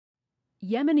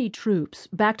Yemeni troops,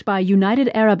 backed by United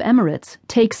Arab Emirates,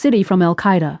 take city from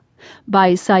Al-Qaida,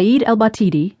 by Saeed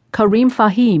Batati, Kareem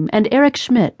Fahim, and Eric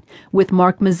Schmitt, with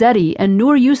Mark Mazzetti and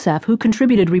Noor Youssef, who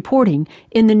contributed reporting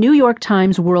in the New York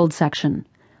Times World section.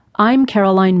 I'm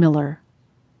Caroline Miller.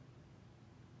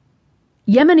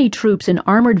 Yemeni troops in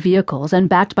armored vehicles and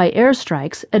backed by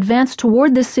airstrikes advanced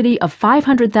toward this city of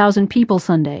 500,000 people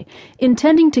Sunday,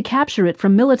 intending to capture it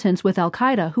from militants with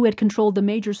Al-Qaida who had controlled the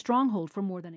major stronghold for more than